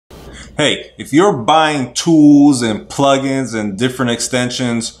Hey, if you're buying tools and plugins and different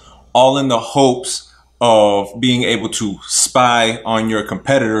extensions, all in the hopes of being able to spy on your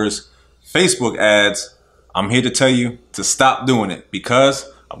competitors' Facebook ads, I'm here to tell you to stop doing it because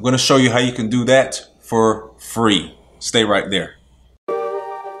I'm going to show you how you can do that for free. Stay right there.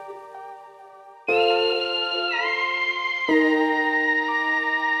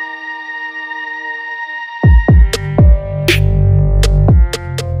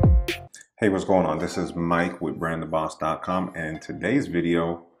 Hey, what's going on? This is Mike with brandtheboss.com, and in today's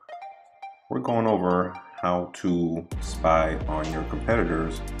video, we're going over how to spy on your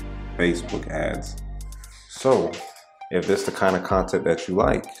competitors' Facebook ads. So, if this is the kind of content that you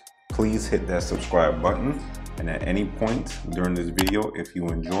like, please hit that subscribe button. And at any point during this video, if you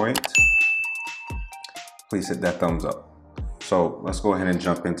enjoy it, please hit that thumbs up. So let's go ahead and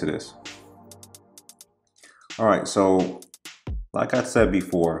jump into this. All right, so like I said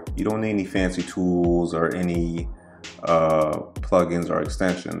before, you don't need any fancy tools or any plugins or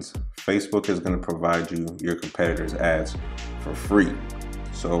extensions. Facebook is going to provide you your competitors' ads for free.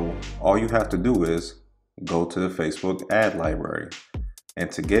 So all you have to do is go to the Facebook ad library. And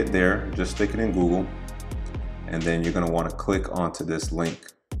to get there, just stick it in Google. And then you're going to want to click onto this link.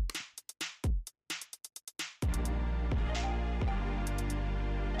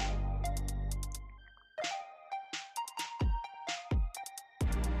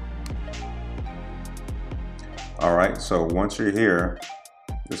 All right, so once you're here,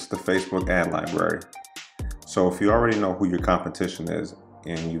 this is the Facebook ad library. So if you already know who your competition is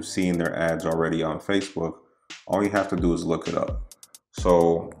and you've seen their ads already on Facebook, all you have to do is look it up.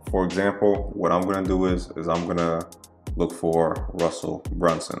 So for example, what I'm gonna do is I'm gonna look for Russell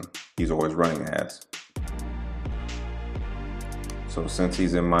Brunson. He's always running ads. So since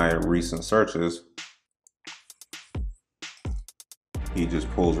he's in my recent searches, he just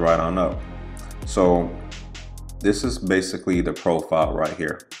pulls right on up. So this is basically the profile right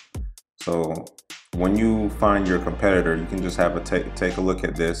here. So when you find your competitor, you can just have a take a look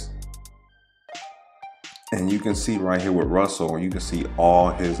at this. And you can see right here with Russell, you can see all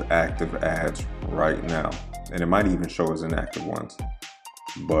his active ads right now. And it might even show his inactive ones.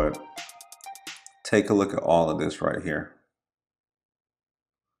 But take a look at all of this right here.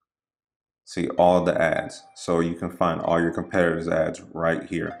 See all of the ads. So you can find all your competitors' ads right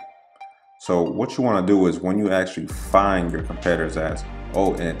here. So what you want to do is when you actually find your competitors' ads,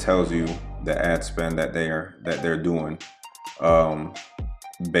 and it tells you the ad spend that they're doing.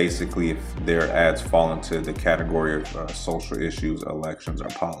 Basically, if their ads fall into the category of social issues, elections, or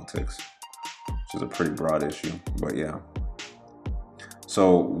politics, which is a pretty broad issue, but yeah.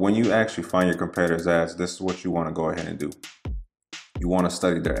 So when you actually find your competitors' ads, this is what you want to go ahead and do. You want to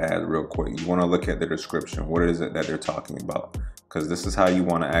study their ad real quick. You want to look at the description. What is it that they're talking about? Because this is how you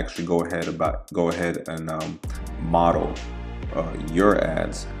want to actually go ahead and model your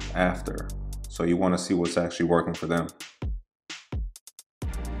ads after. So you want to see what's actually working for them.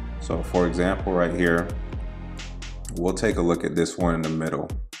 So for example, right here, we'll take a look at this one in the middle.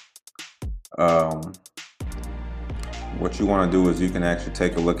 What you want to do is you can actually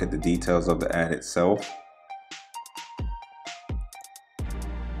take a look at the details of the ad itself.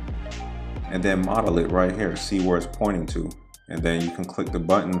 And then model it right here, see where it's pointing to. And then you can click the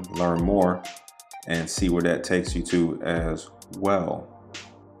button, learn more, and see where that takes you to as well.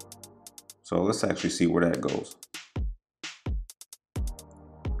 So let's actually see where that goes.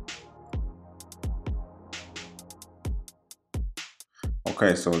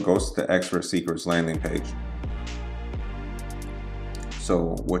 Okay, so it goes to the Expert Secrets landing page.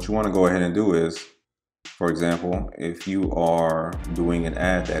 So what you want to go ahead and do is, for example, if you are doing an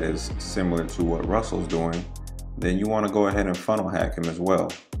ad that is similar to what Russell's doing, then you want to go ahead and funnel hack him as well.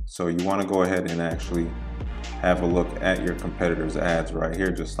 So you want to go ahead and actually have a look at your competitors' ads right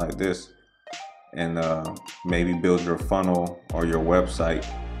here, just like this, and maybe build your funnel or your website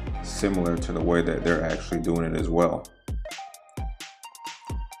similar to the way that they're actually doing it as well.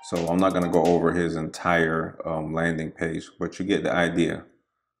 So I'm not going to go over his entire landing page, but you get the idea.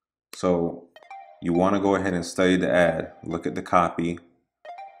 So you want to go ahead and study the ad, look at the copy,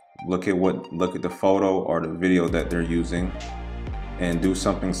 look at the photo or the video that they're using, and do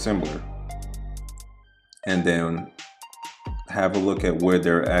something similar. And then have a look at where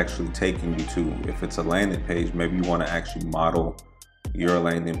they're actually taking you to. If it's a landing page, maybe you want to actually model your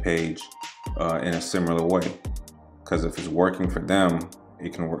landing page in a similar way. Because if it's working for them,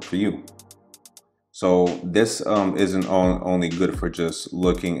 it can work for you. So this isn't only good for just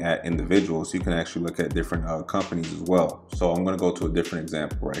looking at individuals. You can actually look at different companies as well. So I'm going to go to a different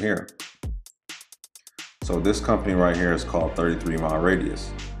example right here. So this company right here is called 33 Mile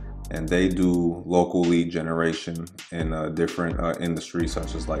Radius. and they do local lead generation in different industries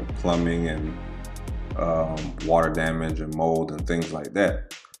such as like plumbing and water damage and mold and things like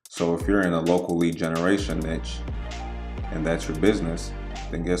that. So if you're in a local lead generation niche and that's your business,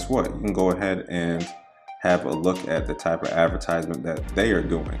 then guess what? You can go ahead and have a look at the type of advertisement that they are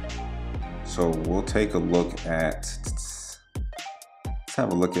doing. So we'll take a look at, let's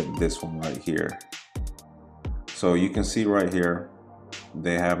have a look at this one right here. So you can see right here,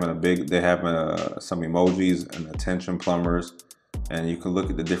 they have some emojis and attention plumbers, and you can look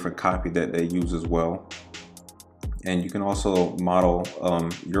at the different copy that they use as well. And you can also model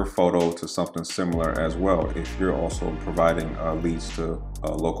your photo to something similar as well if you're also providing leads to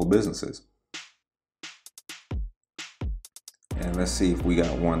local businesses. And let's see if we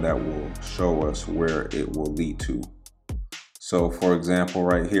got one that will show us where it will lead to. So for example,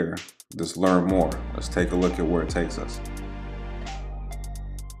 right here, just learn more. Let's take a look at where it takes us.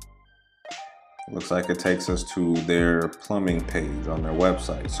 Looks like it takes us to their plumbing page on their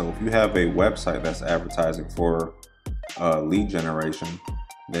website. So if you have a website that's advertising for lead generation,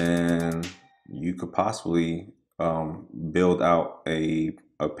 then you could possibly build out a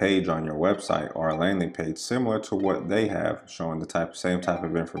page on your website or a landing page similar to what they have, showing the same type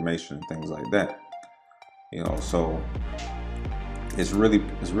of information and things like that. You know, so it's really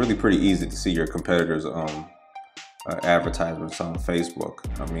pretty easy to see your competitors' advertisements on Facebook.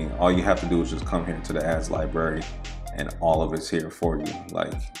 I mean, all you have to do is just come here to the ads library, and all of it's here for you.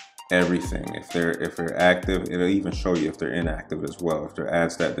 Like everything. If they're active, it'll even show you if they're inactive as well. If they're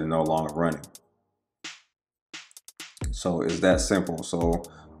ads that they're no longer running. So it's that simple. So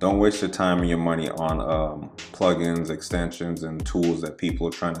don't waste your time and your money on plugins, extensions, and tools that people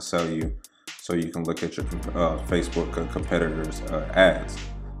are trying to sell you, so you can look at your Facebook competitors' ads.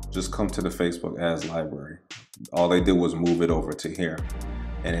 Just come to the Facebook ads library. All they did was move it over to here,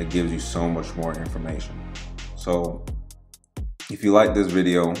 and it gives you so much more information. So if you like this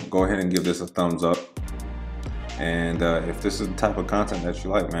video, go ahead and give this a thumbs up. And if this is the type of content that you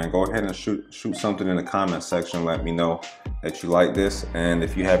like, man, go ahead and shoot something in the comment section. Let me know that you like this. And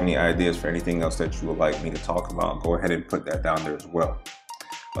if you have any ideas for anything else that you would like me to talk about, go ahead and put that down there as well.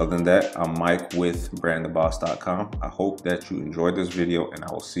 Other than that, I'm Mike with brandtheboss.com. I hope that you enjoyed this video, and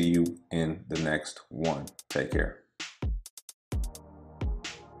I will see you in the next one. Take care.